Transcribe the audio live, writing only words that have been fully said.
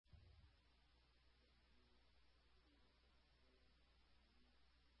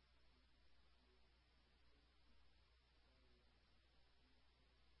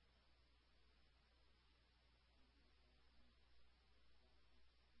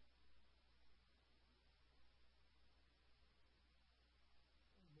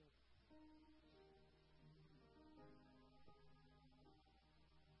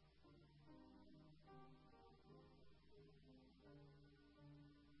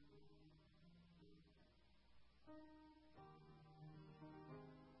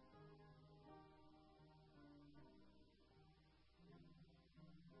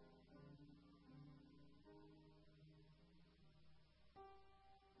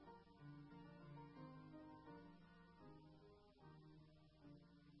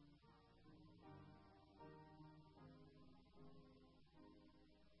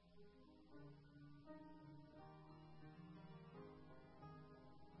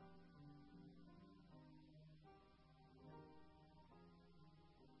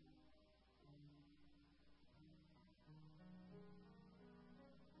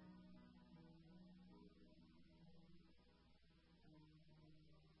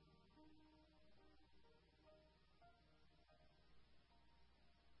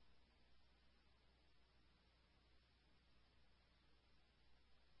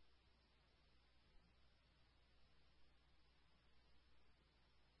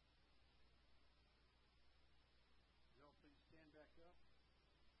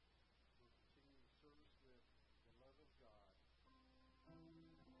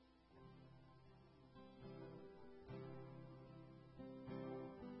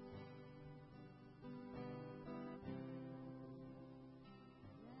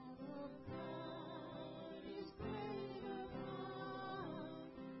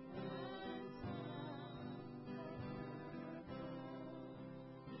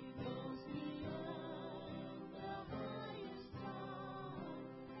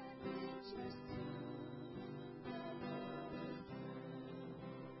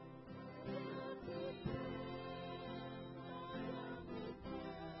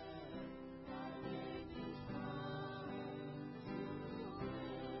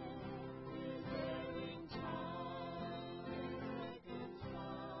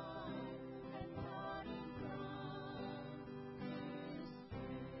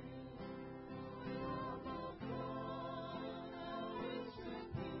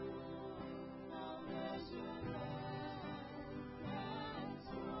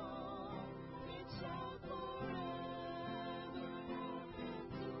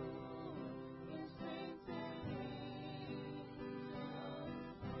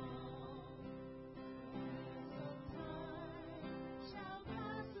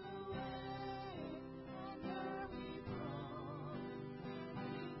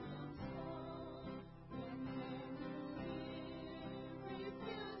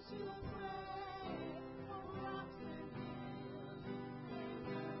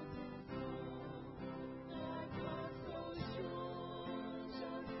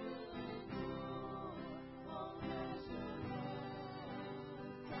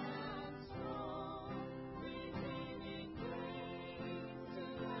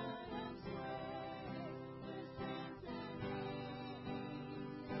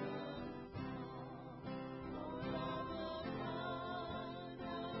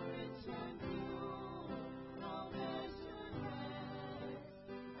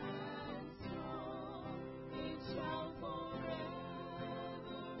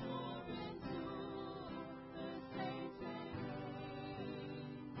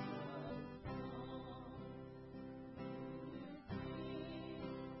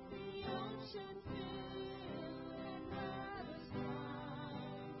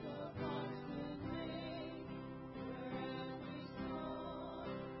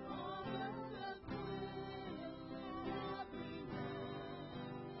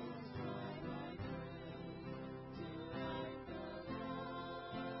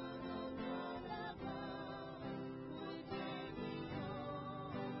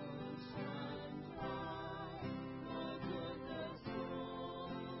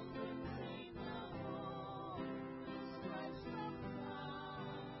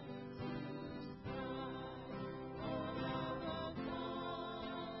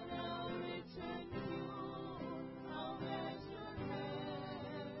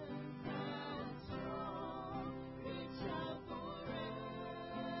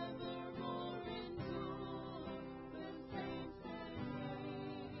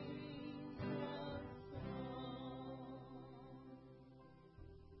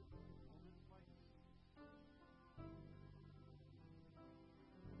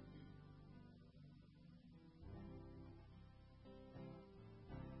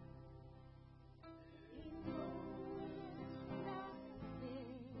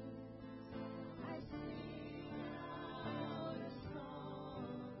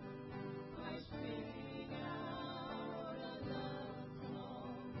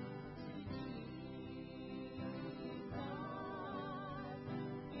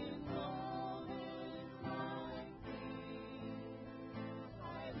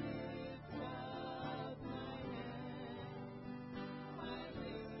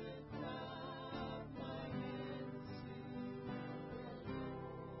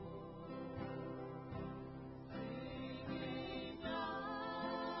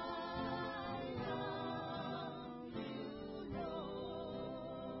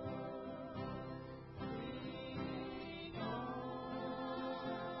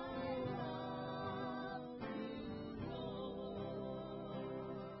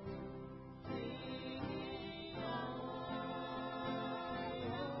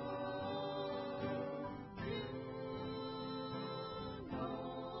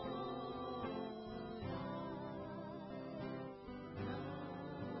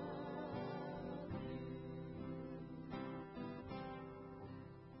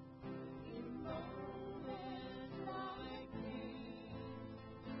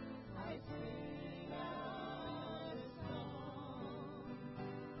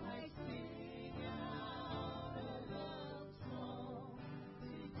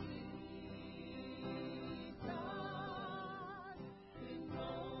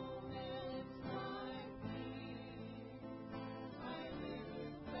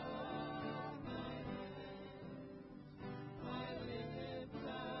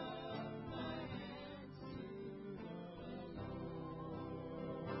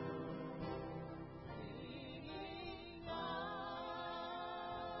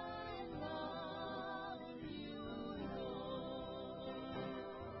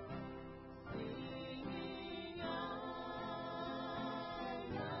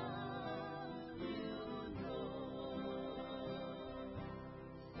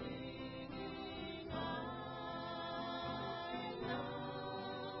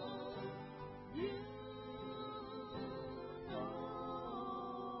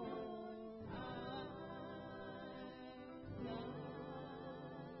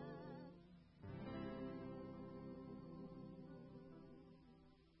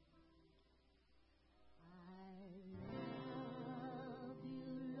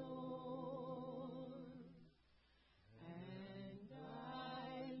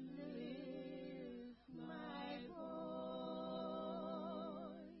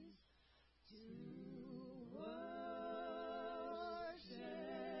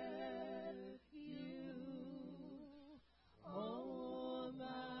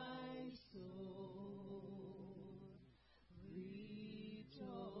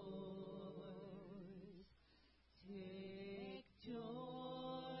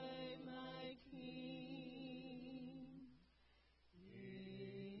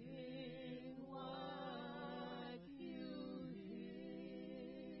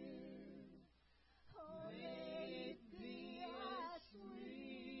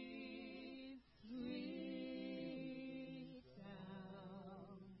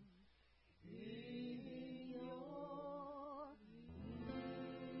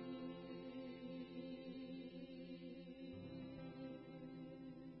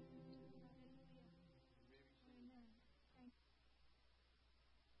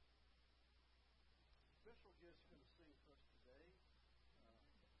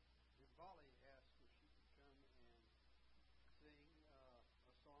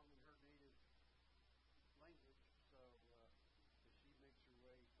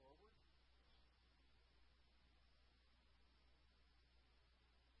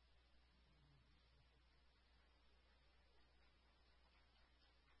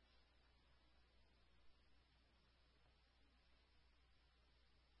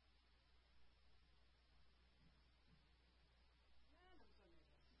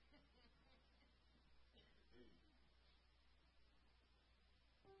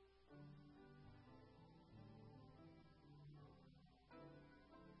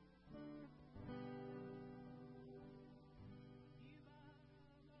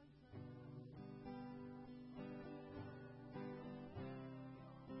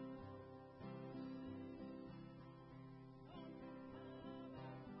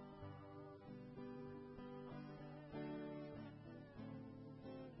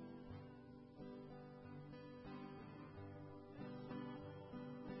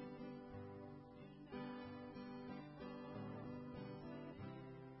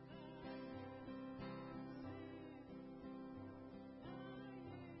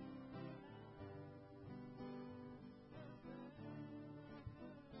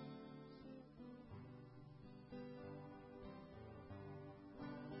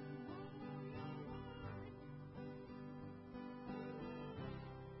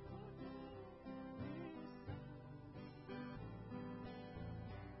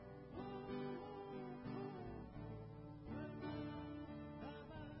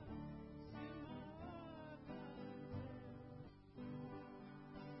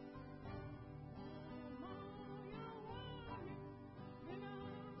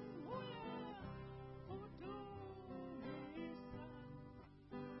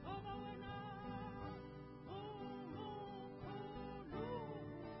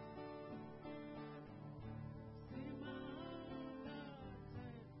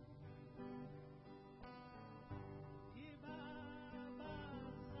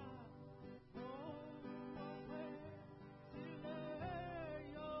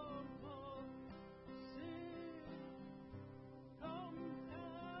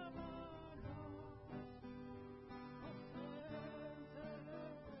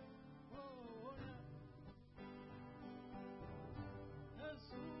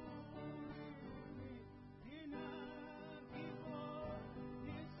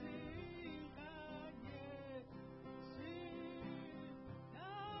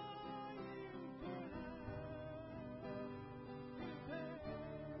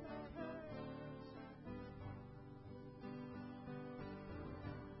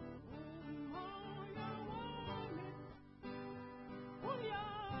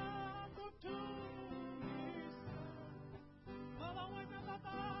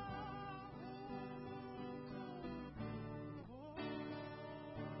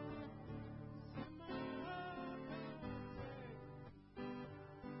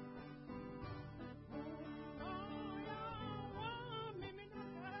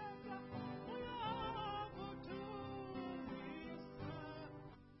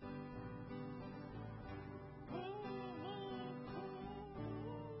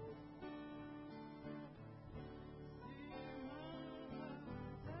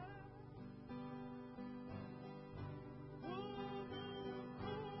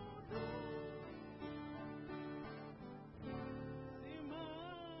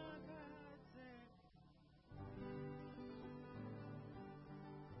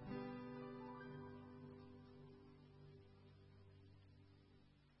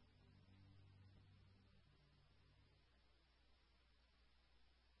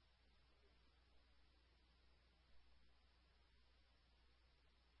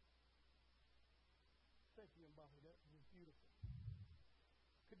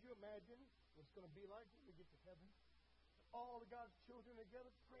Could you imagine what it's going to be like when we get to heaven? All of God's children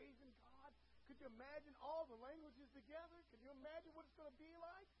together praising God. Could you imagine all the languages together? Could you imagine what it's going to be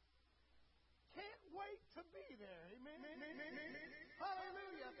like? Can't wait to be there. Amen.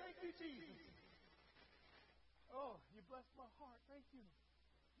 Hallelujah. Thank you, Jesus. Oh, you blessed my heart. Thank you.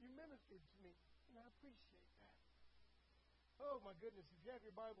 You ministered to me, and I appreciate that. Oh, my goodness. If you have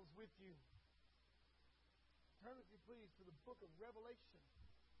your Bibles with you, turn, if you please, to the book of Revelation.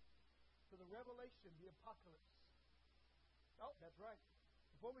 To the Revelation, the Apocalypse. Oh, that's right.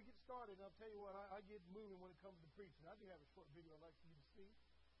 Before we get started, I'll tell you what, I get moving when it comes to preaching. I do have a short video I'd like for you to see.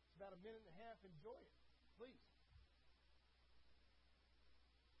 It's about a minute and a half. Enjoy it, please.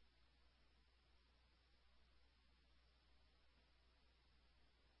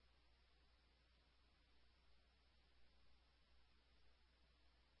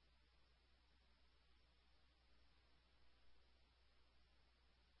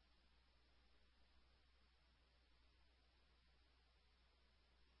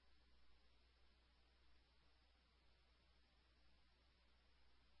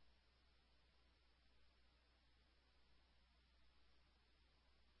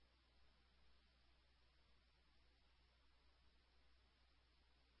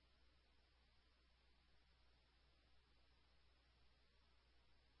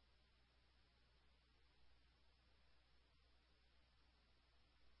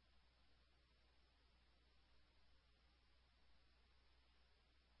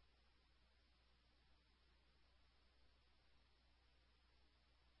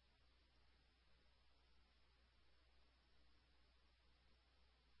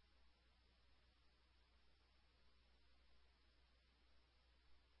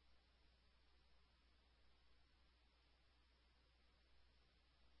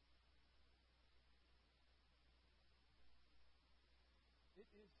 It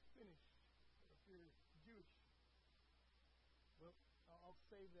is finished. If you're Jewish, well, I'll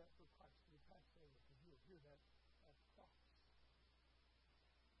save that for Christ, the Passover, because you'll hear that at the cross.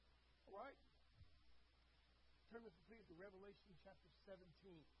 All right. Turn with me, please, to Revelation chapter 17.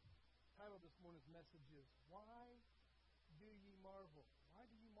 The title of this morning's message is, Why Do Ye Marvel? Why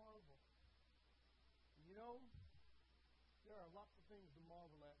do you marvel? You know, there are lots of things to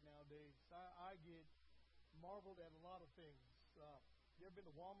marvel at nowadays. I get marveled at a lot of things. You ever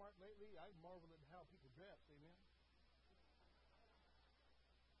been to Walmart lately? I marvel at how people dress. Amen.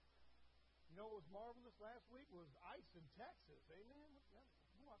 You know what was marvelous last week was ice in Texas. Amen.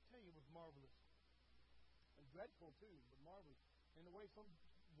 I'll tell you it was marvelous. And dreadful too, but marvelous. And the way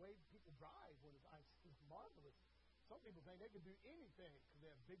people drive when it's ice is marvelous. Some people think they can do anything because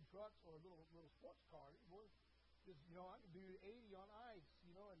they have big trucks or a little sports car. Just, I can do 80 on ice,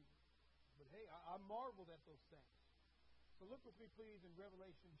 but hey, I marveled at those things. So look with me, please, in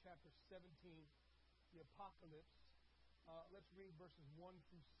Revelation chapter 17, the Apocalypse. Let's read verses 1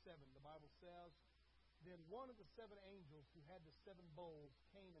 through 7. The Bible says, Then one of the 7 angels who had the 7 bowls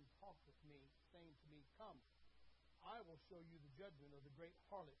came and talked with me, saying to me, Come, I will show you the judgment of the great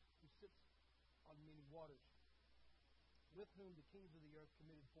harlot who sits on many waters, with whom the kings of the earth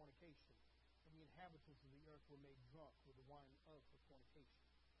committed fornication, and the inhabitants of the earth were made drunk with the wine of her fornication.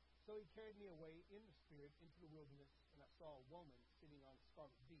 So he carried me away in the spirit into the wilderness, and I saw a woman sitting on a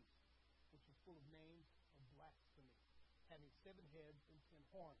scarlet beast, which was full of names of blasphemy, having 7 heads and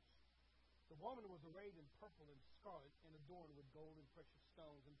 10 horns. The woman was arrayed in purple and scarlet, and adorned with gold and precious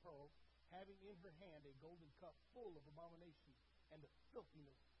stones and pearls, having in her hand a golden cup full of abominations and the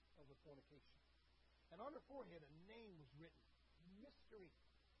filthiness of her fornication. And on her forehead a name was written, Mystery,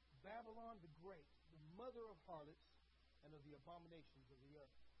 Babylon the Great, the mother of harlots and of the abominations of the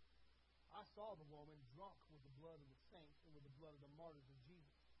earth. I saw the woman drunk with the blood of the saints and with the blood of the martyrs of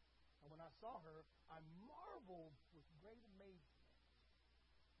Jesus. And when I saw her, I marveled with great amazement.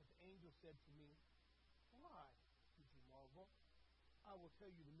 But the angel said to me, Why did you marvel? I will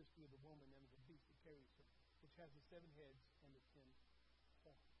tell you the mystery of the woman and of the beast that carries her, which has the 7 heads and the 10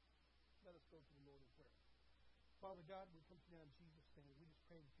 horns. Let us go to the Lord in prayer. Father God, we come to you now in Jesus' name. We just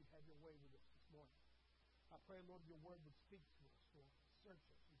pray that you'd have your way with us this morning. I pray, Lord, your word would speak to us, Lord. Search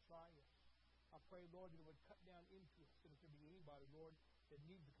us and try us. I pray, Lord, that it would cut down into us. And if there be anybody, Lord, that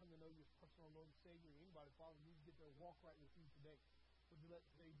needs to come to know you as personal Lord and Savior, anybody, Father, needs to get there and walk right with you today, would you let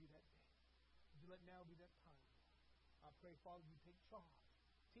today be that day? Would you let now be that time? I pray, Father, you take charge,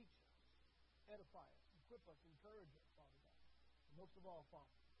 teach us, edify us, equip us, encourage us, Father God. And most of all,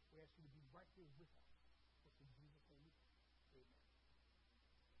 Father, we ask you to be right here with us. In Jesus' name we pray. Amen.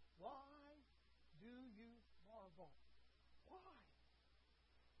 Why do you marvel? Why?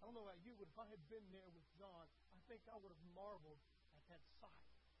 I don't know about you, but if I had been there with John, I think I would have marveled at that sight.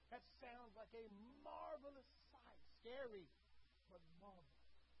 That sounds like a marvelous sight. Scary, but marvelous.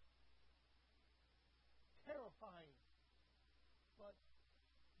 Terrifying, but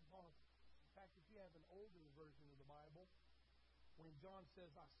marvelous. In fact, if you have an older version of the Bible, when John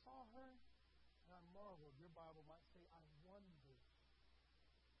says, I saw her and I marveled, your Bible might say, I wondered.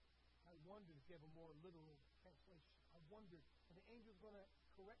 I wondered, if you have a more literal translation. I wondered. And the angel's going to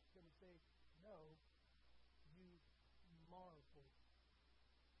correct him and say, no, you marveled at her.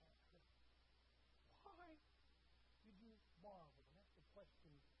 Why did you marvel? And that's the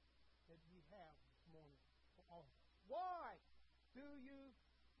question that we have this morning for all of us. Why do you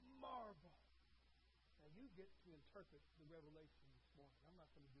marvel? Now, you get to interpret the revelation this morning. I'm not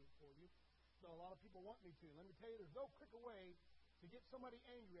going to do it for you. So a lot of people want me to. Let me tell you, there's no quicker way to get somebody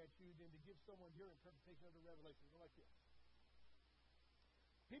angry at you than to give someone your interpretation of the revelation. Go like this.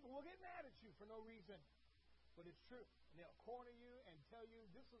 People will get mad at you for no reason, but it's true. And they'll corner you and tell you,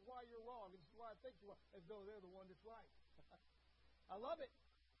 this is why you're wrong, this is why I think you're wrong, as though they're the one that's right. I love it.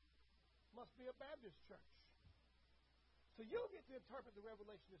 Must be a Baptist church. So you'll get to interpret the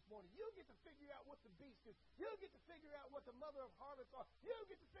revelation this morning. You'll get to figure out what the beast is. You'll get to figure out what the mother of harlots are. You'll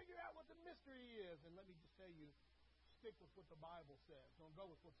get to figure out what the mystery is. And let me just tell you, stick with what the Bible says. Don't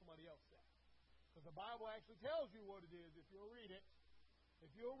go with what somebody else says. Because the Bible actually tells you what it is if you'll read it.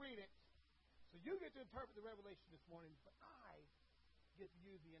 If you'll read it. So you get to interpret the revelation this morning, but I get to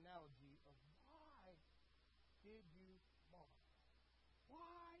use the analogy of why did you marvel?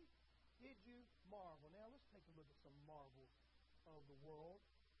 Why did you marvel? Now let's take a look at some marvels of the world.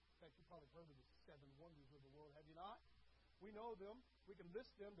 In fact, you've probably heard of the 7 wonders of the world, have you not? We know them. We can list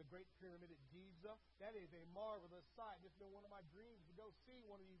them. The Great Pyramid at Giza. That is a marvelous sight. It's been one of my dreams to go see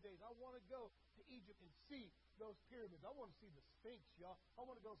one of these days. I want to go to Egypt and see those pyramids. I want to see the Sphinx, y'all. I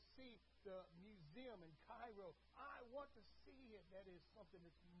want to go see the museum in Cairo. I want to see it. That is something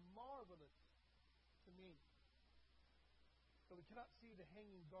that's marvelous to me. So we cannot see the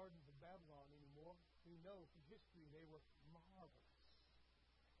hanging gardens of Babylon anymore. We know from history they were marvelous.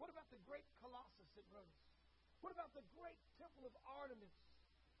 What about the great Colossus at Rhodes? What about the great temple of Artemis,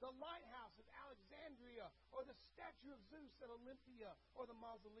 the lighthouse at Alexandria, or the statue of Zeus at Olympia, or the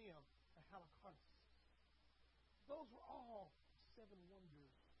mausoleum at Halicarnassus? Those were all 7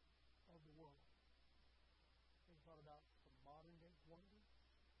 wonders of the world. Think thought about some modern day wonders?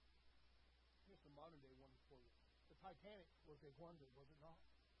 Here's some modern day wonders for you. The Titanic was a wonder, was it not?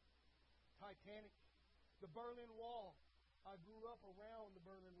 Titanic, the Berlin Wall. I grew up around the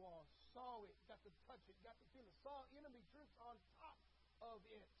Berlin Wall, saw it, got to touch it, got to feel it, saw enemy troops on top of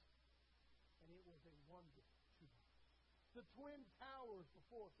it. And it was a wonder to us. The Twin Towers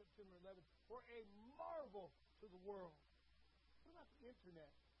before September 11th were a marvel to the world. What about the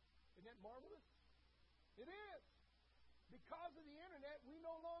internet? Isn't that marvelous? It is. Because of the internet, we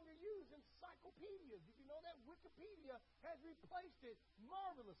no longer use encyclopedias. Did you know that? Wikipedia has replaced it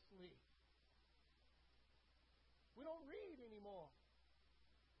marvelously. We don't read anymore.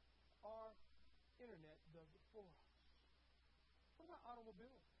 Our internet does it for us. What about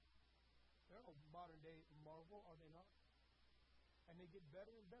automobiles? They're a modern day marvel, are they not? And they get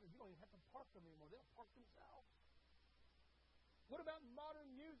better and better. You don't even have to park them anymore. They'll park themselves. What about modern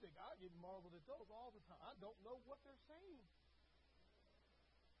music? I get marveled at those all the time. I don't know what they're saying.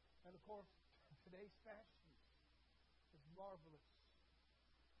 And of course, today's fashion is marvelous.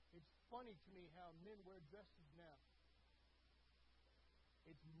 It's funny to me how men wear dresses now.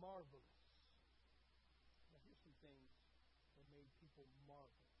 It's marvelous. Now, here's some things that made people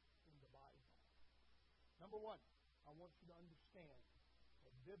marvel in the Bible. Number 1, I want you to understand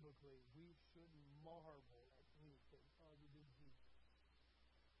that biblically we shouldn't marvel at anything other than Jesus.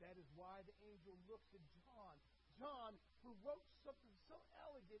 That is why the angel looks at John. John, who wrote something so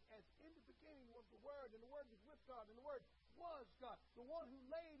elegant as in the beginning was the Word, and the Word was with God, and the Word was God. The one who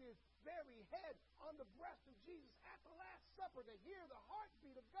laid his very head on the breast of Jesus at the Last Supper to hear the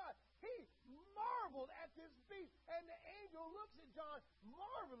heartbeat of God. He marveled at this beast, and the angel looks at John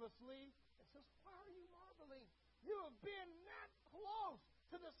marvelously and says, why are you marveling? You have been that close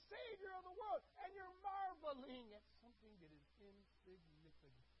to the Savior of the world, and you're marveling at something that is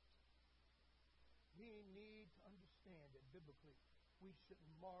insignificant. We need to understand that biblically we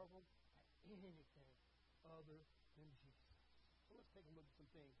shouldn't marvel at anything other than Jesus. So let's take a look at some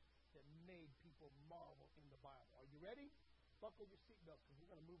things that made people marvel in the Bible. Are you ready? Buckle your seatbelts because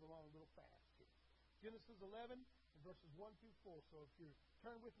we're going to move along a little fast here. Genesis 11 and verses 1 through 4. So if you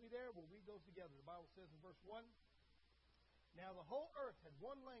turn with me there, we'll read those together. The Bible says in verse 1, now the whole earth had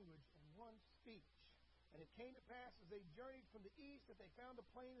one language and one speech. And it came to pass as they journeyed from the east that they found a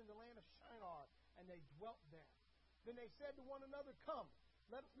plain in the land of Shinar, and they dwelt there. Then they said to one another, come,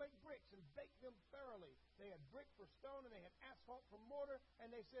 Let us make bricks and bake them thoroughly. They had brick for stone, and they had asphalt for mortar. And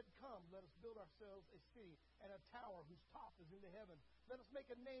they said, come, let us build ourselves a city and a tower whose top is in the heavens. Let us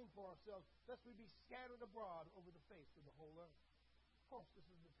make a name for ourselves, lest we be scattered abroad over the face of the whole earth. Of course, this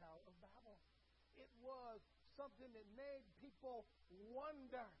is the Tower of Babel. It was something that made people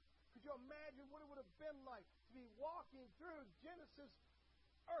wonder. Could you imagine what it would have been like to be walking through Genesis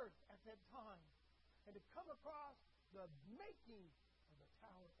earth at that time and to come across the making of the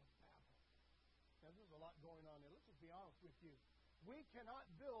Tower of Babel? Now, there's a lot going on there. Let's just be honest with you. We cannot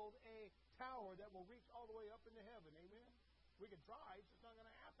build a tower that will reach all the way up into heaven. Amen? We can try. It's just not going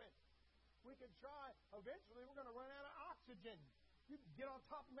to happen. We can try. Eventually, we're going to run out of oxygen. You can get on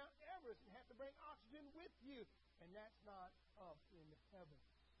top of Mount Everest and have to bring oxygen with you. And that's not up in heaven.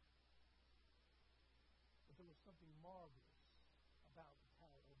 But there was something marvelous about the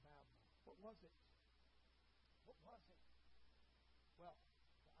Tower of Babel. What was it? What was it? Well,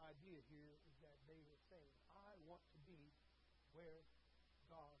 the idea here is that they were saying, I want to be where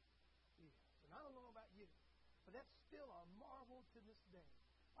God is. And I don't know about you, but that's still a marvel to this day.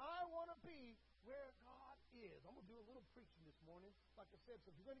 I want to be where God is. I'm going to do a little preaching this morning. Like I said,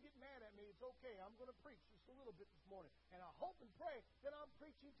 so if you're going to get mad at me, it's okay. I'm going to preach just a little bit this morning. And I hope and pray that I'm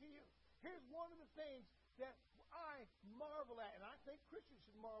preaching to you. Here's one of the things that I marvel at, and I think Christians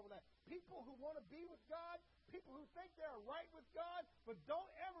should marvel at. People who want to be with God, people who think they're right with God, but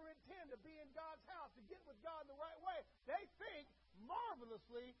don't ever intend to be in God's house, to get with God the right way. They think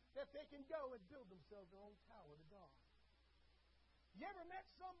marvelously that they can go and build themselves their own tower to God. You ever met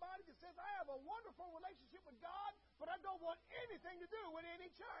somebody that says, I have a wonderful relationship with God, but I don't want anything to do with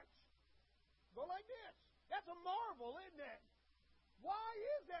any church? Go like this. That's a marvel, isn't it? Why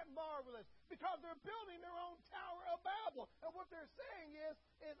is that marvelous? Because they're building their own Tower of Babel. And what they're saying is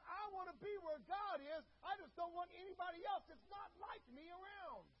I want to be where God is. I just don't want anybody else that's not like me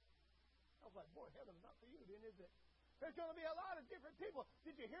around. I was like, boy, heaven's not for you then, is it? There's going to be a lot of different people.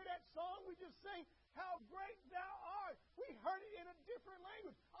 Did you hear that song we just sang? How great thou art. We heard it in a different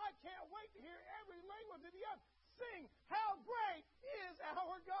language. I can't wait to hear every language of the earth sing, how great is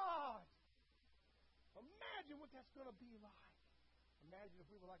our God. Imagine what that's going to be like. Imagine if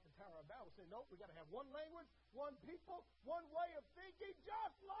we were like the Tower of Babel, saying, nope, we got to have one language, one people, one way of thinking,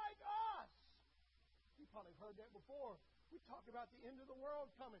 just like us. You probably heard that before. We talk about the end of the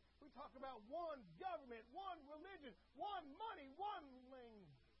world coming. We talk about one government, one religion, one money, one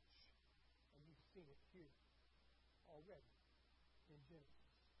language. And you've seen it here already in Genesis.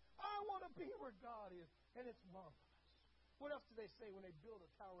 I want to be where God is, and it's marvelous. What else do they say when they build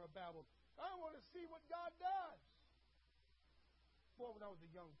a Tower of Babel? I want to see what God does. Boy, when I was a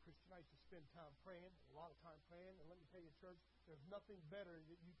young Christian, I used to spend time praying, a lot of time praying. And let me tell you, church, there's nothing better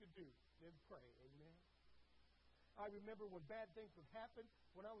that you could do than pray. Amen. I remember when bad things would happen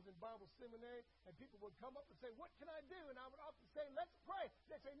when I was in Bible seminary, and people would come up and say, what can I do? And I would often say, let's pray.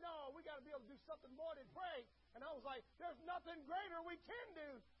 They'd say, no, we got to be able to do something more than pray. And I was like, there's nothing greater we can do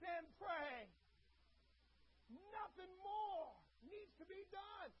than pray. Nothing more needs to be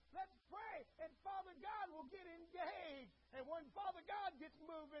done. Let's pray, and Father God will get engaged. And when Father God gets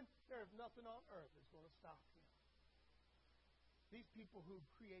moving, there's nothing on earth that's going to stop him. These people who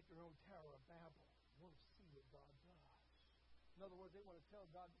create their own Tower of Babel want to see what God does. In other words, they want to tell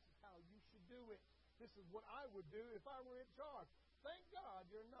God, this is how you should do it. This is what I would do if I were in charge. Thank God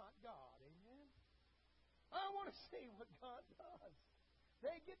you're not God. Amen? I want to see what God does.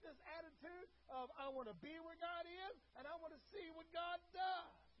 They get this attitude of, I want to be where God is, and I want to see what God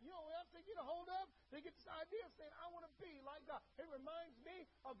does. You know what else they get a hold of? They get this idea of saying, I want to be like God. It reminds me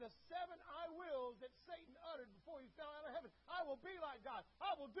of the 7 I wills that Satan uttered before he fell out of heaven. I will be like God.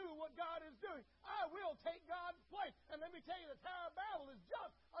 I will do what God is doing. I will take God's place. And let me tell you, the Tower of Babel is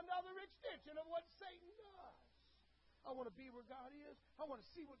just another extension of what Satan does. I want to be where God is. I want to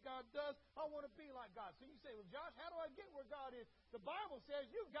see what God does. I want to be like God. So you say, well, Josh, how do I get where God is? The Bible says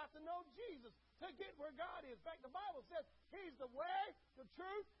you've got to know Jesus to get where God is. In fact, the Bible says he's the way, the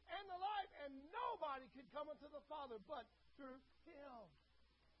truth, and the life, and nobody can come unto the Father but through him.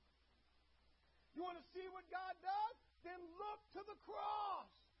 You want to see what God does? Then look to the cross.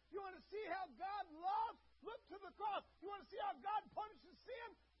 You want to see how God loves? Look to the cross. You want to see how God punishes sin?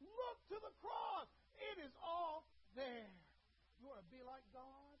 Look to the cross. It is all there. You want to be like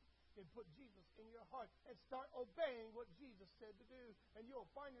God? Then put Jesus in your heart and start obeying what Jesus said to do. And you'll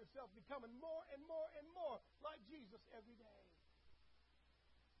find yourself becoming more and more and more like Jesus every day.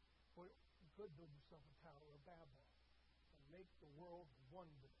 Boy, you could build yourself a Tower of Babel and make the world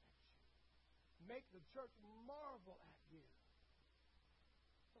wonder at you. Make the church marvel at you.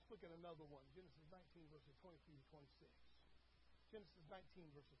 Let's look at another one. Genesis 19, verses 23 to 26. Genesis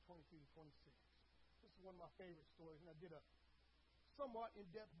 19, verses 23 to 26. This is one of my favorite stories, and I did a somewhat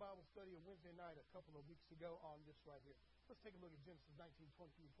in-depth Bible study on Wednesday night a couple of weeks ago on this right here. Let's take a look at Genesis 19,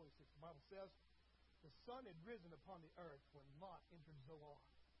 23 to 26. The Bible says, the sun had risen upon the earth when Lot entered Zoar.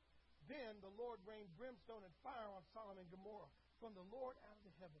 Then the Lord rained brimstone and fire on Sodom and Gomorrah from the Lord out of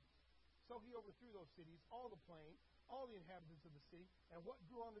the heavens. So he overthrew those cities, all the plain, all the inhabitants of the city, and what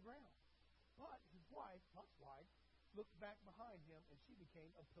grew on the ground. But his wife, Lot's wife, looked back behind him, and she became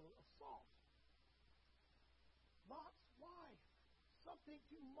a pillar of salt. Lot's wife, something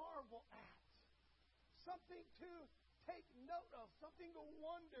to marvel at, something to take note of, something to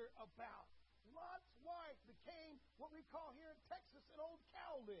wonder about. Lot's wife became what we call here in Texas an old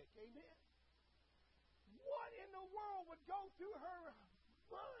cowlick. Amen. What in the world would go through her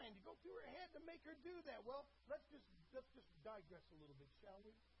mind, go through her head to make her do that? Well, let's just digress a little bit, shall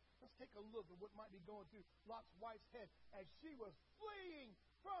we? Let's take a look at what might be going through Lot's wife's head as she was fleeing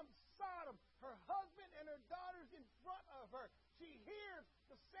from Sodom, her husband and her daughters in front of her. She hears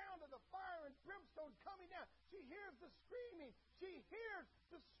the sound of the fire and brimstone coming down. She hears the screaming. She hears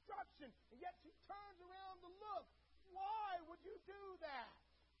destruction. And yet she turns around to look. Why would you do that?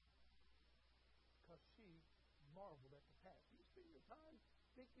 Because she marveled at the past. You spend your time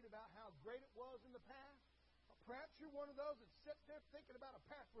thinking about how great it was in the past? Perhaps you're one of those that sits there thinking about a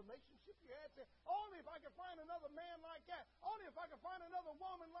past relationship you had, saying, only if I could find another man like that, only if I could find another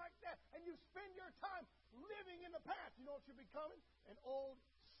woman like that, and you spend your time living in the past. You know what you're becoming? An old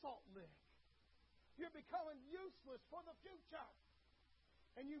salt lick. You're becoming useless for the future.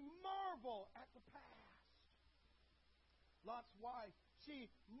 And you marvel at the past. Lot's wife, she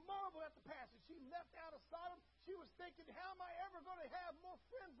marveled at the past. As she left out of Sodom, she was thinking, how am I ever going to have more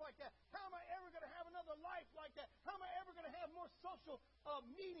friends like that? How am I ever going to have another life like that? How am I ever going to have more social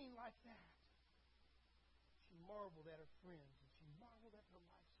meaning like that? She marveled at her friends, and she marveled at her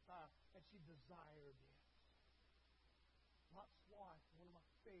lifestyle, and she desired it. Lot's wife, one of my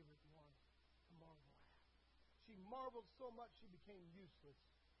favorite ones to marvel at. She marveled so much she became useless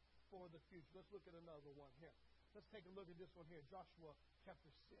for the future. Let's look at another one here. Let's take a look at this one here, Joshua chapter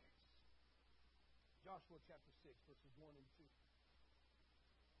 6. Joshua chapter 6, verses 1 and 2.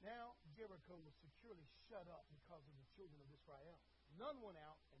 Now Jericho was securely shut up because of the children of Israel. None went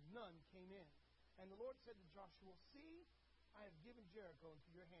out, and none came in. And the Lord said to Joshua, see, I have given Jericho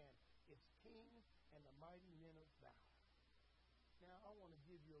into your hand, its king and the mighty men of valor. Now I want to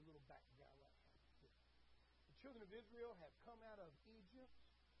give you a little background right here. The children of Israel have come out of Egypt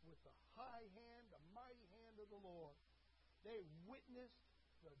with the high hand, the mighty hand of the Lord. They witnessed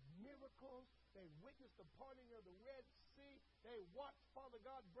the miracles. They witnessed the parting of the Red Sea. They watched Father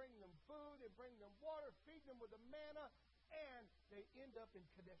God bring them food and bring them water, feed them with the manna, and they end up in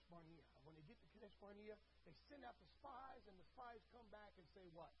Kadesh Barnea. And when they get to Kadesh Barnea, they send out the spies, and the spies come back and say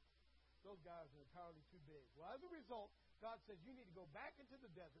what? Those guys are entirely too big. Well, as a result, God says you need to go back into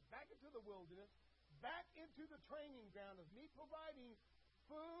the desert, back into the wilderness, back into the training ground of me providing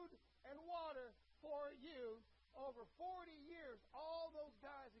food and water for you. Over 40 years, all those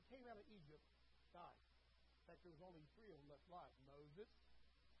guys that came out of Egypt died. In fact, there was only 3 of them left alive. Moses,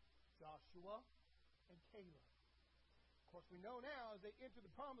 Joshua, and Caleb. Of course, we know now as they enter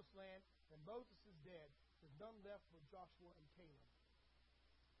the promised land that Moses is dead. There's none left but Joshua and Caleb.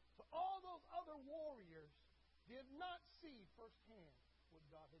 So all those other warriors did not see firsthand what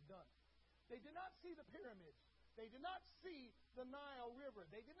God had done. They did not see the pyramids. They did not see the Nile River.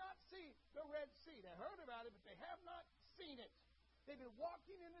 They did not see the Red Sea. They heard about it, but they have not seen it. They've been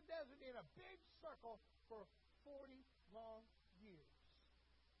walking in the desert in a big circle for 40 long years.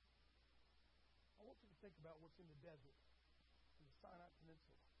 I want you to think about what's in the desert, in the Sinai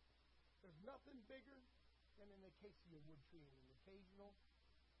Peninsula. There's nothing bigger than an acacia wood tree and an occasional,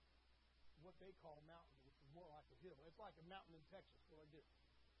 what they call mountain, which is more like a hill. It's like a mountain in Texas, go like this.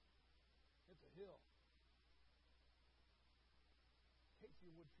 It's a hill.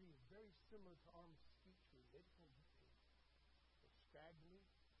 Acacia wood tree is very similar to our mesquite tree. They just don't get big. They're scraggly,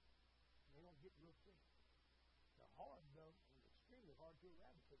 and they don't get real thick. They're hard, though, and extremely hard to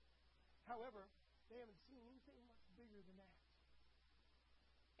eradicate. However, they haven't seen anything much bigger than that.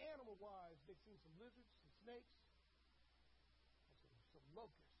 Animal-wise, they've seen some lizards, some snakes, and some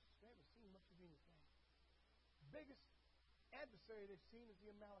locusts. They haven't seen much of anything. The biggest adversary they've seen is the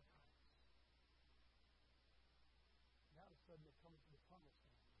Amalekites. Now, all of a sudden, they come into the promised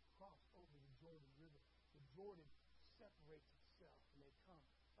land. They cross over the Jordan River. The Jordan separates itself, and they come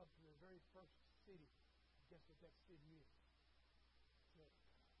up to the very first city. Guess what that city is? Jericho.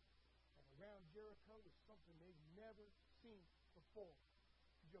 And around Jericho is something they've never seen before.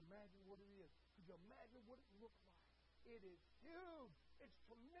 Could you imagine what it is? Could you imagine what it looked like? It is huge. It's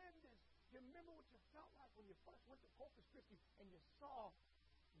tremendous. You remember what you felt like when you first went to Corpus Christi and you saw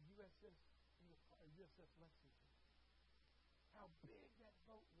the USS Lexington. How big that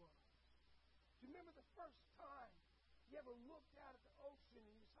boat was. Do you remember the first time you ever looked out at the ocean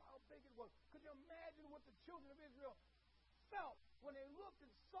and you saw how big it was? Could you imagine what the children of Israel felt when they looked and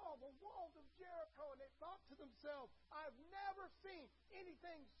saw the walls of Jericho and they thought to themselves, I've never seen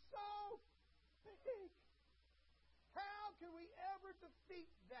anything so big. How can we ever defeat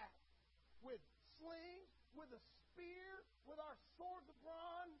that? With slings, with a spear, with our swords of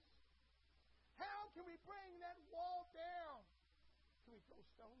bronze? How can we bring that wall down? Can we throw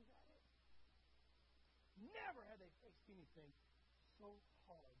stones at it? Never had they faced anything so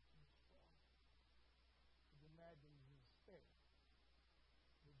hard to destroy. Could you imagine the despair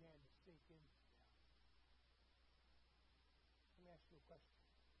began to sink into them? Let me ask you a question.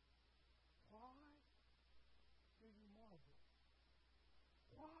 Why do you marvel?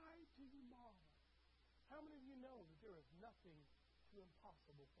 Why do you marvel? How many of you know that there is nothing too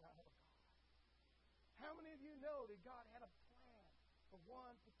impossible for our God? How many of you know that God had a plan for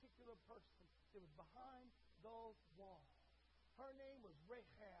one particular person that was behind those walls? Her name was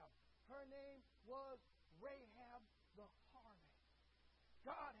Rahab. Her name was Rahab the harlot.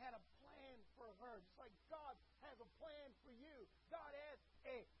 God had a plan for her, just like God has a plan for you. God has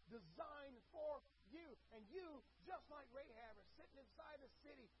a design for you. And you, just like Rahab, are sitting inside the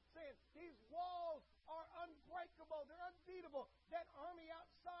city saying, these walls are unbreakable. They're unbeatable. That army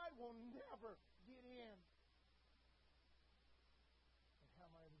outside will never get in. And how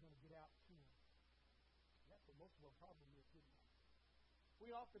am I ever going to get out to them? And that's what most of our problem is, isn't it?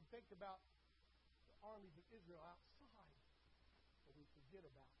 We often think about the armies of Israel outside, but we forget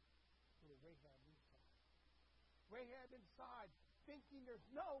about little Rahab inside. Rahab inside, thinking there's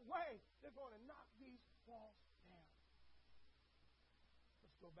no way they're going to knock these walls down.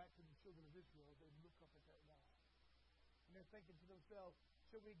 Let's go back to the children of Israel as they look up at that wall. And they're thinking to themselves,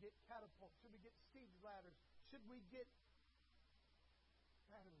 should we get catapults? Should we get siege ladders? Should we get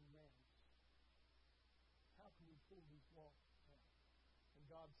battering rams? How can we pull these walls down? And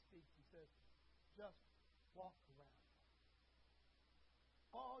God speaks and says, just walk around.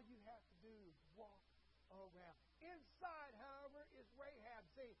 All you have to do is walk around. Inside, however, is Rahab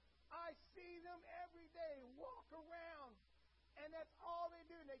saying, I see them every day walk around. And that's all they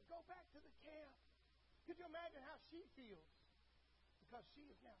do. And they go back to the camp. Could you imagine how she feels? Because she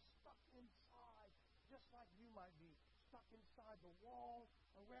is now stuck inside, just like you might be, stuck inside the walls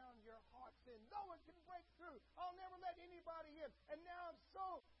around your heart, saying, no one can break through. I'll never let anybody in. And now I'm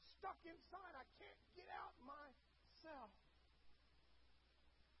so stuck inside, I can't get out myself.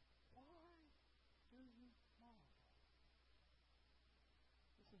 Why do you marvel?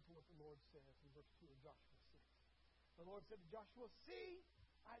 Listen to what the Lord says in verse 2 of Joshua 6. The Lord said to Joshua, see,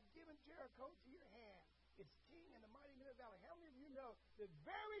 I've given Jericho to your hand, its king and the mighty men of the valley. How many of you know that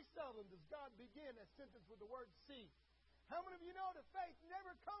very seldom does God begin a sentence with the word see? How many of you know that faith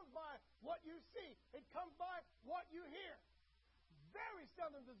never comes by what you see? It comes by what you hear. Very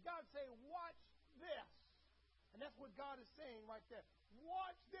seldom does God say, watch this. And that's what God is saying right there.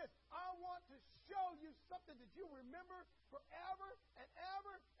 Watch this. I want to show you something that you remember forever and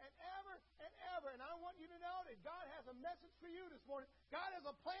ever and ever and ever. And I want you to know that God has a message for you this morning. God has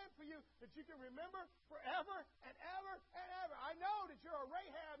a plan for you that you can remember forever and ever and ever. I know that you're a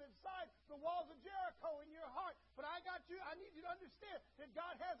Rahab inside the walls of Jericho in your heart. But I need you to understand that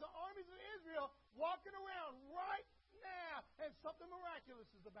God has the armies of Israel walking around right now. And something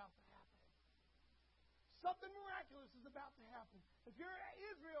miraculous is about to happen. Something miraculous is about to happen. If you're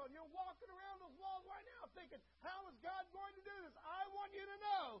Israel and you're walking around those walls right now thinking, how is God going to do this? I want you to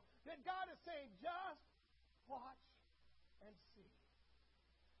know that God is saying, just watch and see.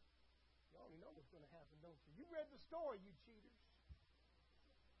 You already know what's going to happen, don't you? You read the story, you cheaters.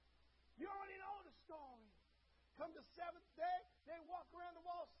 You already know the story. Come the seventh day, they walk around the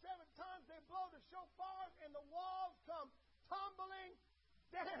wall 7 times, they blow the shofars, and the walls come tumbling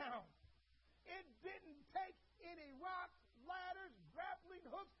down. It didn't take any rocks, ladders, grappling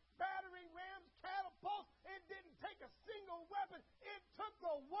hooks, battering rams, catapults. It didn't take a single weapon. It took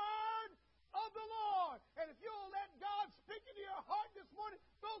the word of the Lord. And if you'll let God speak into your heart this morning,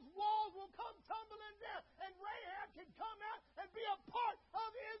 those walls will come tumbling down. And Rahab can come out and be a part of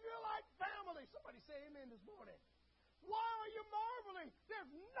the Israelite family. Somebody say amen this morning. Why are you marveling? There's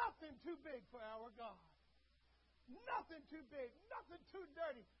nothing too big for our God. Nothing too big, nothing too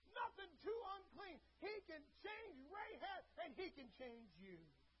dirty, nothing too unclean. He can change Rahab, and he can change you.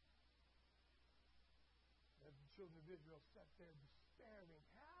 As the children of Israel sat there despairing,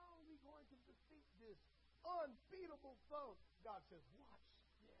 how are we going to defeat this unbeatable foe. God says, watch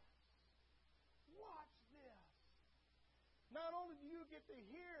this. Watch this. Not only do you get to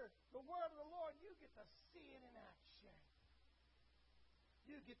hear the word of the Lord, you get to see it in action.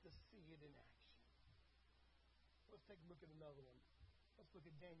 You get to see it in action. Let's take a look at another one. Let's look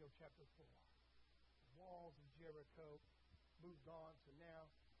at Daniel chapter 4. The walls of Jericho moved on to now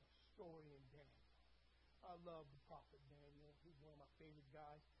a story in Daniel. I love the prophet Daniel. He's one of my favorite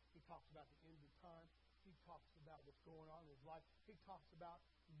guys. He talks about the end of time. He talks about what's going on in his life. He talks about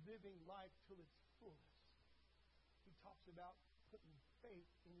living life till its fullest. He talks about putting faith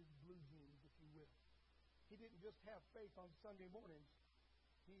in his blue jeans, if you will. He didn't just have faith on Sunday mornings.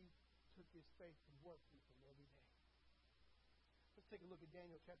 He took his faith and worked with him every day. Let's take a look at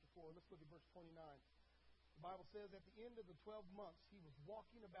Daniel chapter 4. Let's look at verse 29. The Bible says, at the end of the 12 months, he was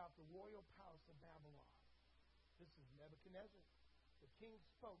walking about the royal palace of Babylon. This is Nebuchadnezzar. The king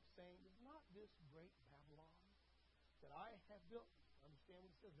spoke, saying, is not this great Babylon that I have built? Understand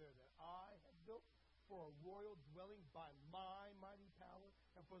what it says there, that I have built for a royal dwelling by my mighty power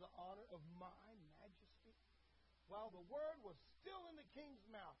and for the honor of my majesty. While the word was still in the king's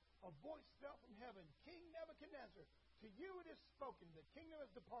mouth, a voice fell from heaven, King Nebuchadnezzar, to you it is spoken, the kingdom has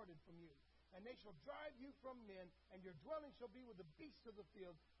departed from you, and they shall drive you from men, and your dwelling shall be with the beasts of the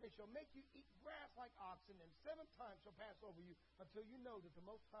field. They shall make you eat grass like oxen, and 7 times shall pass over you, until you know that the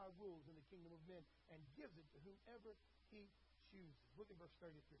Most High rules in the kingdom of men, and gives it to whomever he chooses. Look at verse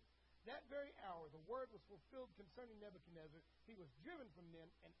 33. That very hour the word was fulfilled concerning Nebuchadnezzar. He was driven from men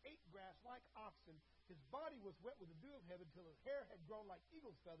and ate grass like oxen. His body was wet with the dew of heaven till his hair had grown like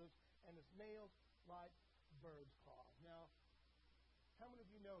eagle's feathers and his nails like bird's claws. Now, how many of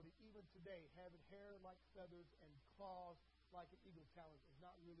you know that even today having hair like feathers and claws like an eagle's talons is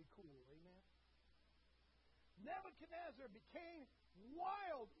not really cool? Amen? Nebuchadnezzar became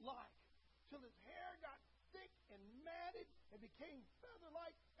wild-like till his hair got thick and matted and became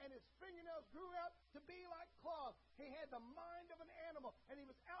feather-like, and his fingernails grew out to be like claws. He had the mind of an animal, and he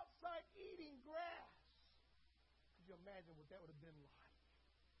was outside eating grass. Could you imagine what that would have been like?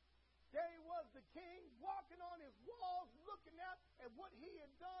 There he was, the king, walking on his walls, looking out at what he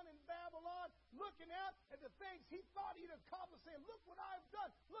had done in Babylon, looking out at the things he thought he'd accomplished, saying, look what I've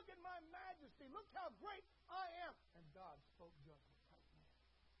done. Look at my majesty. Look how great I am. And God spoke judgment right now.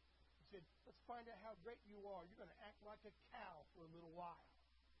 He said, let's find out how great you are. You're going to act like a cow for a little while.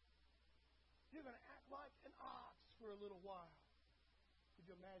 You're going to act like an ox for a little while. Could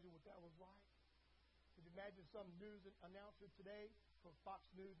you imagine what that was like? Could you imagine some news announcer today from Fox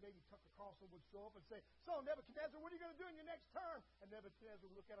News, maybe Tucker Carlson, would show up and say, so Nebuchadnezzar, what are you going to do in your next term? And Nebuchadnezzar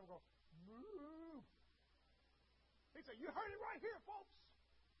would look at him and go, move. He'd say, you heard it right here, folks.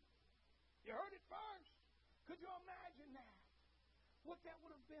 You heard it first. Could you imagine that? What that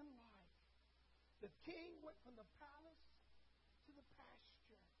would have been like. The king went from the palace to the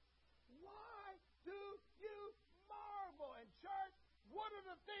pasture. Why do you marvel? And church, what are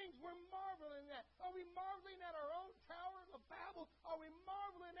the things we're marveling at? Are we marveling at our own Tower of Babel? Are we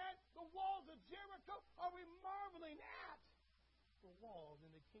marveling at the walls of Jericho? Are we marveling at the walls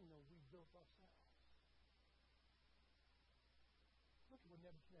in the kingdom we built ourselves? Look at what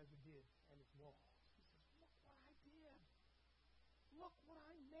Nebuchadnezzar did and his walls. He says, look what I did. Look what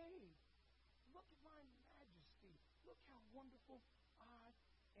I made. Look at my majesty. Look how wonderful I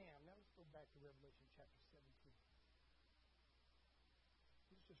am. Now let's go back to Revelation chapter 17.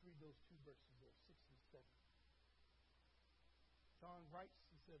 Let's just read those 2 verses there, 6 and 7. John writes,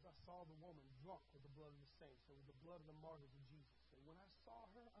 he says, I saw the woman drunk with the blood of the saints and with the blood of the martyrs of Jesus. And when I saw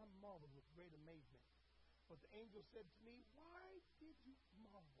her, I marveled with great amazement. But the angel said to me, why did you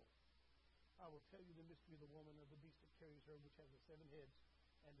marvel? I will tell you the mystery of the woman and of the beast that carries her, which has the 7 heads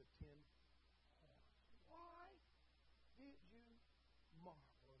and the 10 horns. Why did you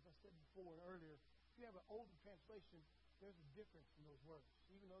marvel? As I said before and earlier, if you have an older translation, there's a difference in those words.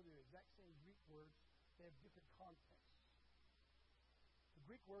 Even though they're the exact same Greek words, they have different contexts. The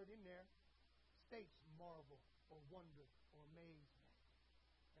Greek word in there states marvel or wonder or amazement.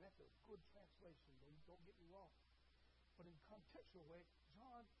 And that's a good translation. Don't get me wrong. But in a contextual way,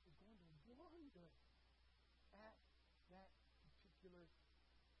 John is going to wonder at that particular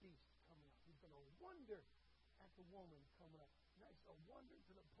beast coming up. He's going to wonder at the woman coming up. Now it's a wonder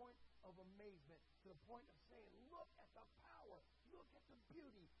to the point of amazement, to the point of saying, look at the power, look at the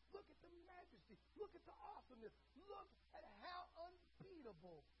beauty, look at the majesty, look at the awesomeness, look at how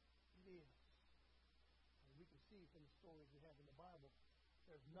unbeatable it is. And we can see from the stories we have in the Bible,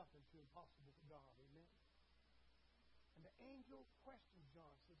 there's nothing too impossible for God. Amen? And the angel questions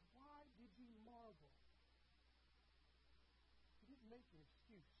John, says, why did you marvel? He didn't make an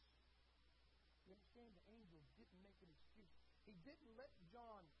excuse. You understand? The angel didn't make an excuse. He didn't let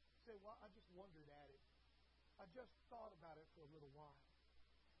John say, well, I just wondered at it. I just thought about it for a little while.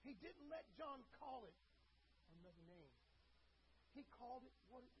 He didn't let John call it another name. He called it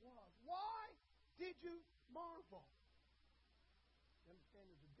what it was. Why did you marvel? You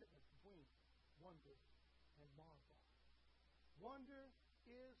understand there's a difference between wonder and marvel. Wonder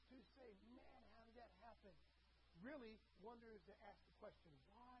is to say, man, how did that happen? Really, wonder is to ask the question,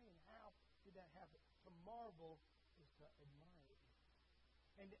 why and how did that happen? To marvel is to admire it.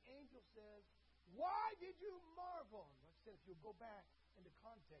 And the angel says, why did you marvel? And like I said, if you'll go back into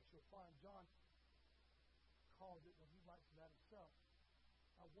context, you'll find John calls it, when he writes about himself,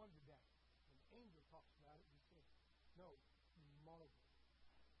 I wondered that. When the angel talks about it, he says, no, marvel.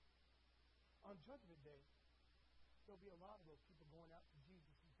 On Judgment Day, there'll be a lot of those people going out to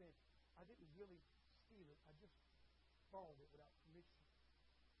Jesus and saying, I didn't really steal it. I just borrowed it without permission.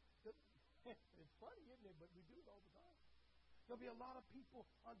 It's funny, isn't it? But we do it all the time. There'll be a lot of people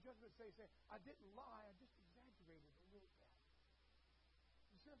on Judgment Day saying, I didn't lie. I just exaggerated a little bit.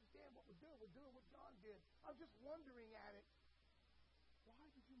 You see, understand what we're doing? We're doing what John did. I'm just wondering at it. Why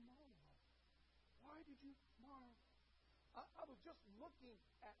did you marvel? Why did you marvel? I was just looking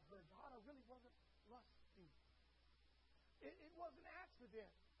at her, God. I really wasn't lusting. It was an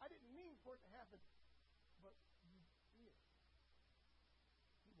accident. I didn't mean for it to happen. But you did.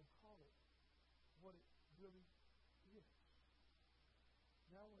 He will call it what it really is.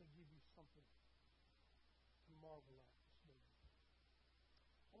 Now I want to give you something to marvel at this morning.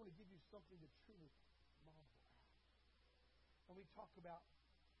 I want to give you something to truly marvel at. When we talk about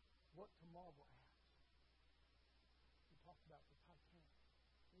what to marvel at, we talk about the Titanic.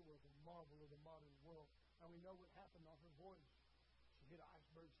 It was a marvel of the modern world. And we know what happened on her voyage. She hit an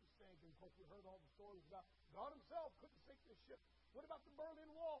iceberg, she sank, and of course we heard all the stories about God himself couldn't sink this ship. What about the Berlin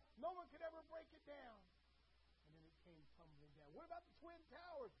Wall? No one could ever break it down. And then it came tumbling down. What about the Twin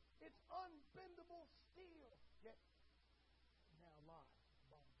Towers? It's unbendable steel. Yet, now lies at the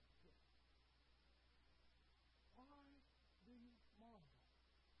bottom of the pit. Why do you marvel?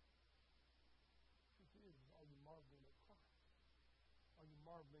 The truth is, are you marveling at Christ? Are you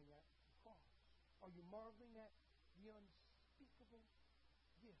marveling at the cross? Are you marveling at the unspeakable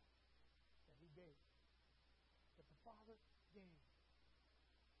gift that he gave? That the Father gave.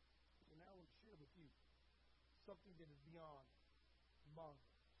 So now I want to share with you something that is beyond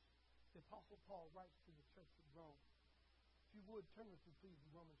marvelous. The Apostle Paul writes to the church of Rome. If you would, turn with me please in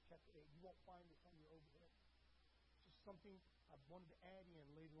Romans chapter 8. You won't find this on your overhead. It's just something I wanted to add in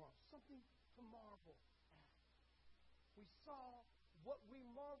later on. Something to marvel at. We saw what we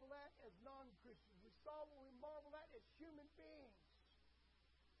marvel at as non-Christians. We saw what we marvel at as human beings.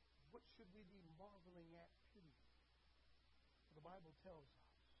 What should we be marveling at, period? Well, the Bible tells us.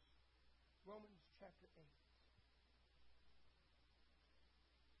 Romans chapter 8.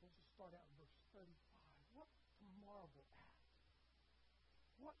 Let's just start out in verse 35. What to marvel at?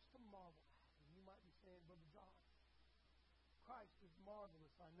 What's to marvel at? And you might be saying, Brother John, Christ is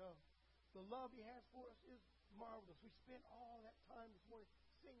marvelous, I know. The love he has for us is marvelous. We spent all that time this morning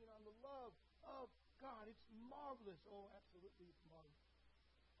singing on the love of God. It's marvelous. Oh, absolutely, it's marvelous.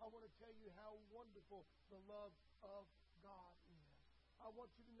 I want to tell you how wonderful the love of God is. I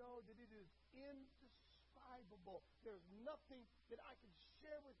want you to know that it is indescribable. There's nothing that I can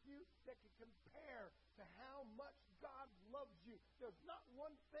share with you that can compare to how much God loves you. There's not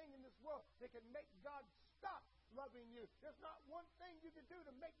one thing in this world that can make God stop loving you. There's not one thing you can do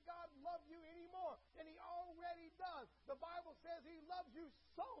to make God love you any more than he already does. The Bible says he loves you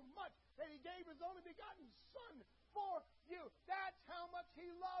so much that he gave his only begotten Son for you. That's how much he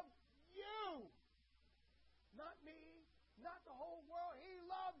loves you. Not me, not the whole world. He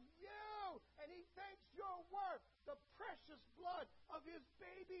loves you. And he thinks you're worth the precious blood of his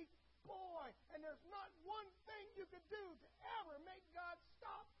baby boy. And there's not one thing you can do to ever make God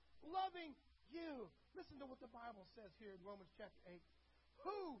stop loving you. Listen to what the Bible says here in Romans chapter 8.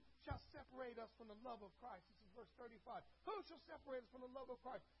 Who shall separate us from the love of Christ? This is verse 35. Who shall separate us from the love of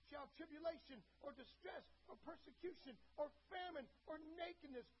Christ? Shall tribulation or distress or persecution or famine or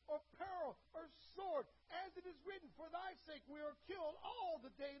nakedness or peril or sword? As it is written, for thy sake we are killed all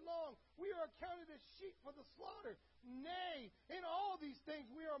the day long. We are accounted as sheep for the slaughter. Nay, in all these things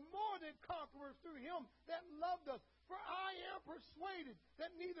we are more than conquerors through him that loved us. For I am persuaded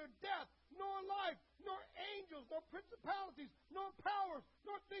that neither death, nor life, nor angels, nor principalities, nor powers,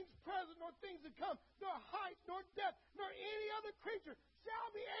 nor things present, nor things to come, nor height, nor depth, nor any other creature shall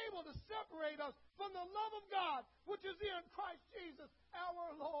be able to separate us from the love of God, which is in Christ Jesus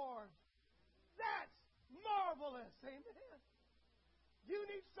our Lord. That's marvelous. Amen. You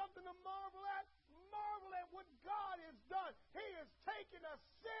need something to marvel at? what God has done. He has taken a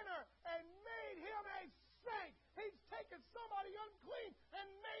sinner and made him a saint. He's taken somebody unclean and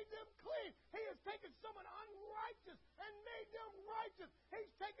made them clean. He has taken someone unrighteous and made them righteous.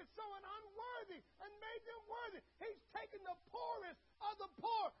 He's taken someone unworthy and made them worthy. He's taken the poorest of the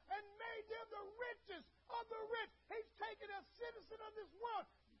poor and made them the richest of the rich. He's taken a citizen of this world,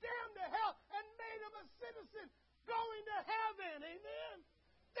 damned to hell, and made him a citizen going to heaven. Amen?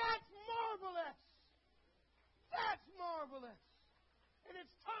 That's marvelous. That's marvelous. And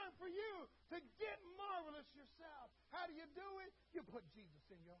it's time for you to get marvelous yourself. How do you do it? You put Jesus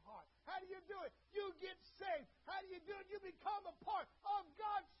in your heart. How do you do it? You get saved. How do you do it? You become a part of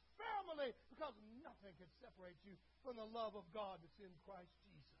God's family, because nothing can separate you from the love of God that's in Christ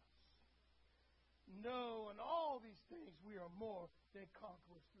Jesus. No, in all these things we are more than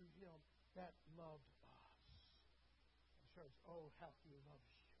conquerors through him that loved us. And church, oh, how he loves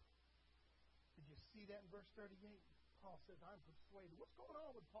you. Did you see that in verse 38? Paul says, I'm persuaded. What's going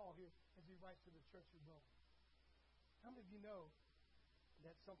on with Paul here as he writes to the church of Rome? How many of you know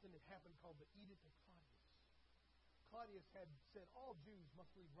that something that happened called the Edict of Claudius? Claudius had said all Jews must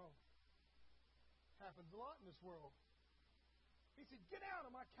leave Rome. Happens a lot in this world. He said, get out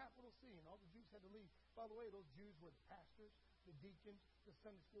of my capital city. And all the Jews had to leave. By the way, those Jews were the pastors, the deacons, the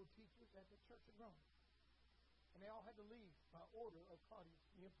Sunday school teachers at the church in Rome. And they all had to leave by order of Claudius,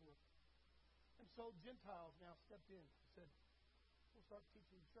 the emperor. And so Gentiles now stepped in and said, we'll start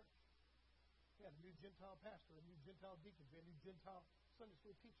teaching the church. We had a new Gentile pastor, a new Gentile deacon, we had new Gentile Sunday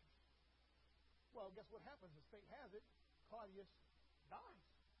school teachers. Well, guess what happens? As fate has it, Claudius dies.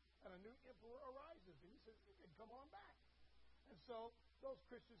 And a new emperor arises. And he says, you can come on back. And so those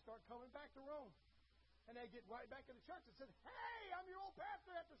Christians start coming back to Rome. And they get right back to the church and said, hey, I'm your old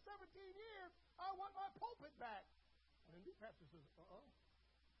pastor after 17 years. I want my pulpit back. And the new pastor says, uh-oh.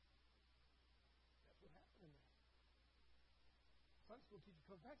 That's what happened in there. Sunday school teacher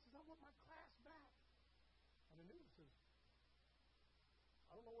comes back and says, I want my class back. And the new one says,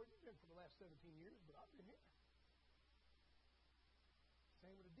 I don't know where you've been for the last 17 years, but I've been here.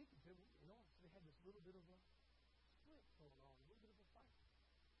 Same with the deacon. So they had this little bit of a split going on, a little bit of a fight.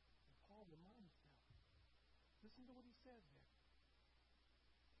 And Paul reminds them. Listen to what he says there.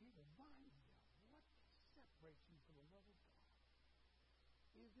 He reminds them, what separates you from the love of God?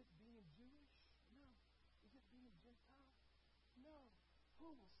 Is it being Jewish? No. Is it being Gentile? No. Who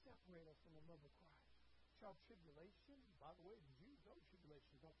will separate us from the love of Christ? Shall tribulation? By the way, the Jews know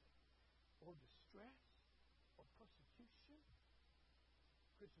tribulation, don't they? Or distress? Or persecution?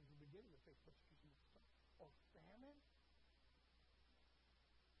 Christians are beginning to face persecution. Or famine?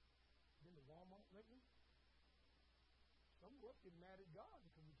 Been to Walmart lately? Some of us get mad at God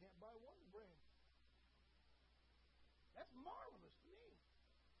because we can't buy Wonder Bread. That's marvelous to me.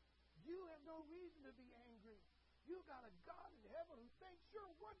 You have no reason to be angry. You got a God in heaven who thinks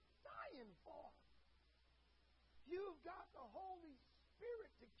you're worth dying for. You've got the Holy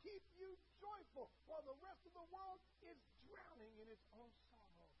Spirit to keep you joyful while the rest of the world is drowning in its own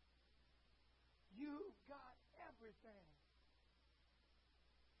sorrow. You've got everything.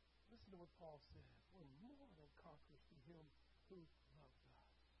 Listen to what Paul says. We're more than conquerors through him who loved us.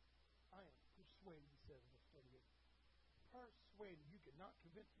 I am persuaded, he says in verse 38. Persuaded, you cannot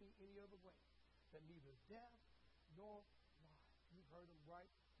convince me any other way, that neither death nor life. You've heard him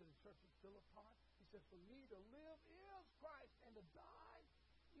write to the church of Philippi. He says, for me to live is Christ, and to die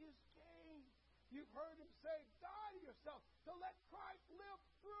is gain. You've heard him say, die to yourself, to let Christ live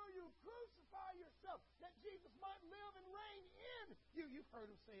through you. Crucify yourself, that Jesus might live and reign in you. You've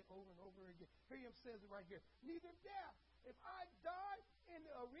heard him say it over and over again. Here he says it right here. Neither death. If I die in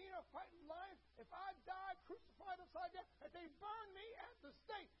the arena fighting lions, if I die crucified upside down, if they burn me at the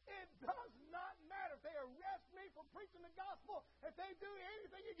stake, it does not matter. If they arrest me for preaching the gospel, if they do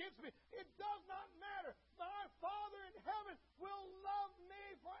anything against me, it does not matter. My Father in heaven will love me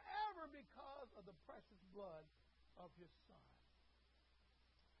forever because of the precious blood of his Son.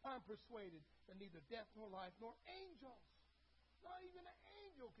 I'm persuaded that neither death nor life nor angels, not even an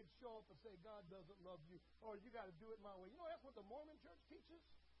angel can show up and say, God doesn't love you, or you got to do it my way. You know, that's what the Mormon church teaches.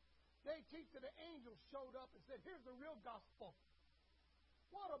 They teach that an angel showed up and said, here's the real gospel.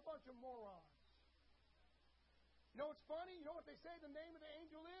 What a bunch of morons. You know what's funny? You know what they say the name of the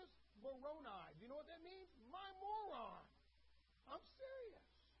angel is? Moroni. Do you know what that means? My moron. I'm serious.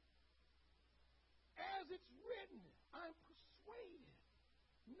 As it's written, I'm persuaded.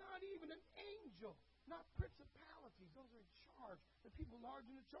 Not even an angel, not principalities, those are in charge, the people large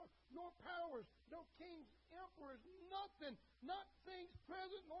in the charge, nor powers, no kings, emperors, nothing, not things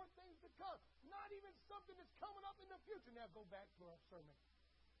present, nor things to come, not even something that's coming up in the future. Now go back to our sermon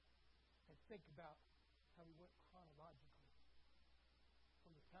and think about how we went chronologically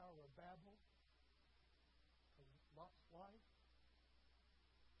from the Tower of Babel to Lot's wife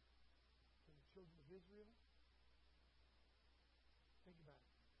to the children of Israel. Think about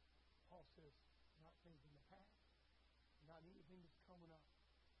it. Paul says, not things in the past, not anything that's coming up.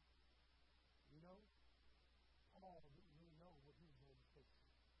 You know, Paul didn't really know what he was going to face.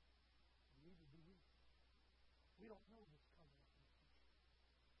 Neither do we. We don't know what's coming up in the future.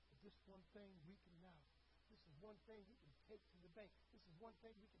 But this one thing we can know. This is one thing we can take to the bank. This is one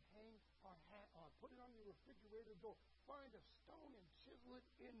thing we can hang our hat on. Put it on your refrigerator door. Find a stone and chisel it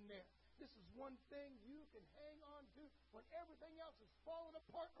in there. This is one thing you can hang on to when everything else is falling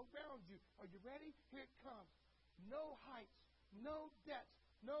apart around you. Are you ready? Here it comes. No heights, no depths,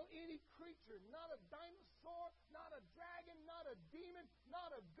 no any creature, not a dinosaur, not a dragon, not a demon, not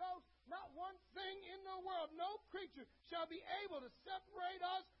a ghost, not one thing in the world, no creature shall be able to separate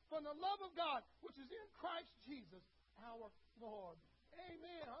us from the love of God, which is in Christ Jesus, our Lord.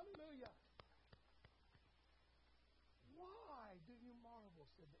 Amen. Hallelujah. Why do you marvel,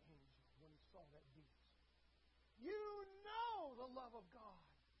 said the angel when he saw that beast. You know the love of God.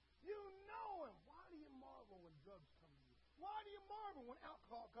 You know him. Why do you marvel when drugs come to you? Why do you marvel when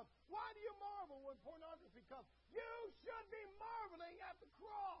alcohol comes? Why do you marvel when pornography comes? You should be marveling at the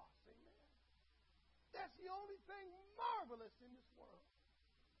cross. Amen. That's the only thing marvelous in this world.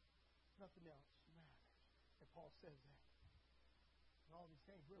 Nothing else matters. And Paul says that. And all these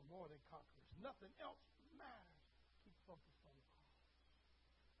things, we're more than conquerors. Nothing else matters. Keep focused on the cross.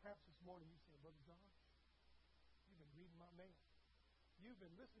 Perhaps this morning you say, Brother John, you've been reading my mail. You've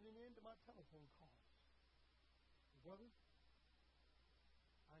been listening in to my telephone calls. Brother,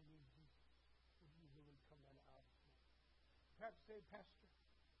 I need Jesus. Would you willing to come down the aisle with me? Perhaps say, Pastor,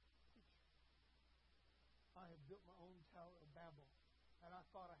 teacher, I have built my own Tower of Babel, and I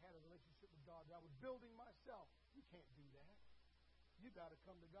thought I had a relationship with God that I was building myself. You can't do that. You got to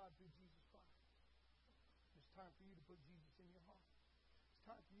come to God through Jesus Christ. It's time for you to put Jesus in your heart. It's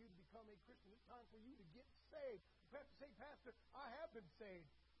time for you to become a Christian. It's time for you to get saved. Perhaps say, Pastor, I have been saved.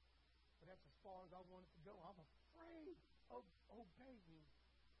 But that's as far as I wanted to go. I'm afraid of obeying.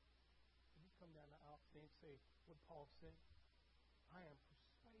 Can you come down the aisle and say what Paul said? I am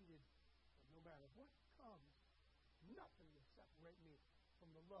persuaded that no matter what comes, nothing will separate me from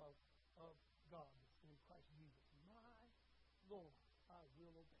the love of God that's in Christ Jesus. My Lord, I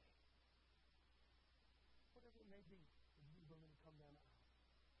will obey. Whatever it may be, if you're willing to come down the aisle,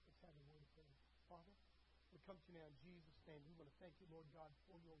 let's have a word of prayer. Father, we come to you now in Jesus' name. We want to thank you, Lord God,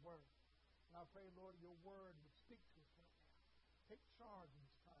 for your word. And I pray, Lord, your word would speak to us right now. Take charge of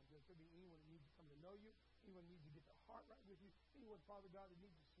this time. There could be anyone who needs to come to know you, anyone who needs to get their heart right with you, anyone, Father God, who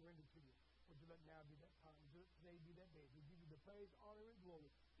needs to surrender to you. Would you let now be that time? Would today be that day? We give you the praise, honor, and glory,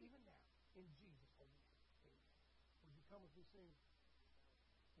 even now, in Jesus' holy name. Amen. Would you come as we sing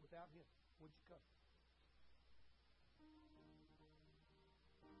without him? Would you come?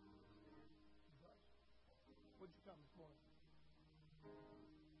 Would you come this morning?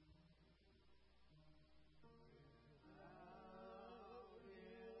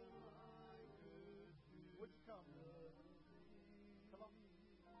 Would you come? Come on.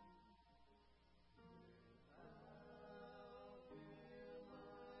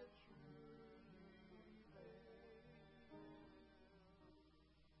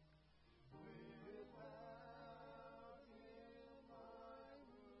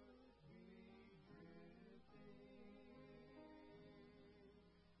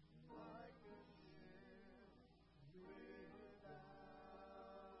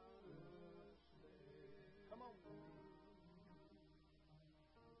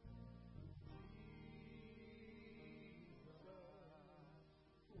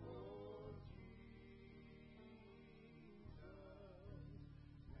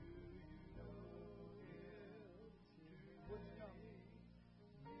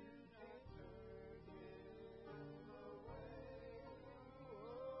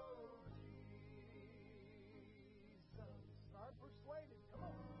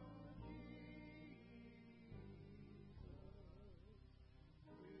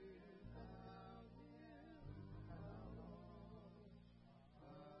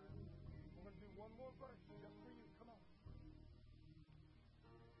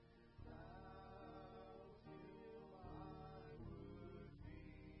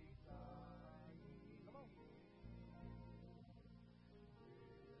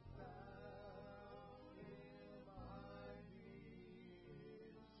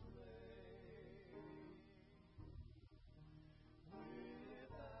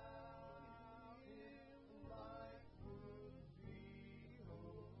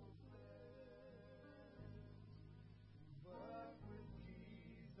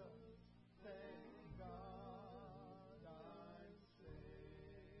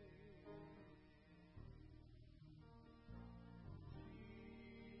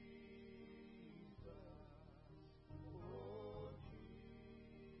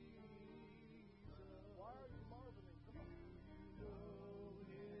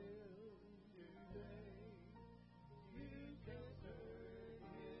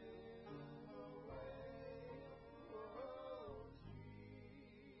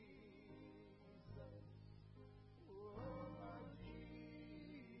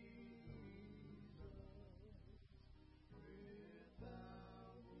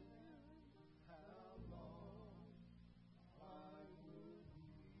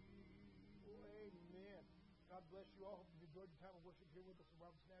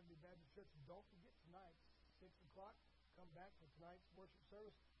 Baptist Church. Don't forget tonight, 6 o'clock. Come back for tonight's worship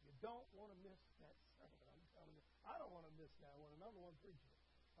service. You don't want to miss that sermon. I'm telling you, I don't want to miss that one. Another one preaching.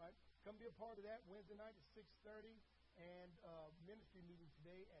 All right, come be a part of that Wednesday night at 6:30, and ministry meeting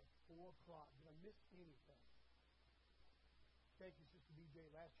today at 4 o'clock. Did I miss anything? Thank you, Sister BJ.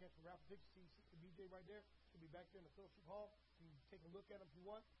 Last chance for raffle tickets. See Sister BJ right there. She'll be back there in the fellowship hall. You can take a look at them if you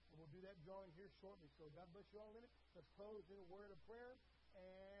want, and we'll do that drawing here shortly. So God bless you all in it. Let's close in a word of prayer,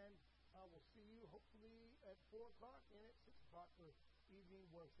 and we'll see you hopefully at 4 o'clock and at 6 o'clock for evening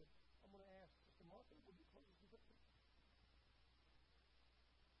worship. I'm going to ask Sister Martha, would you close us in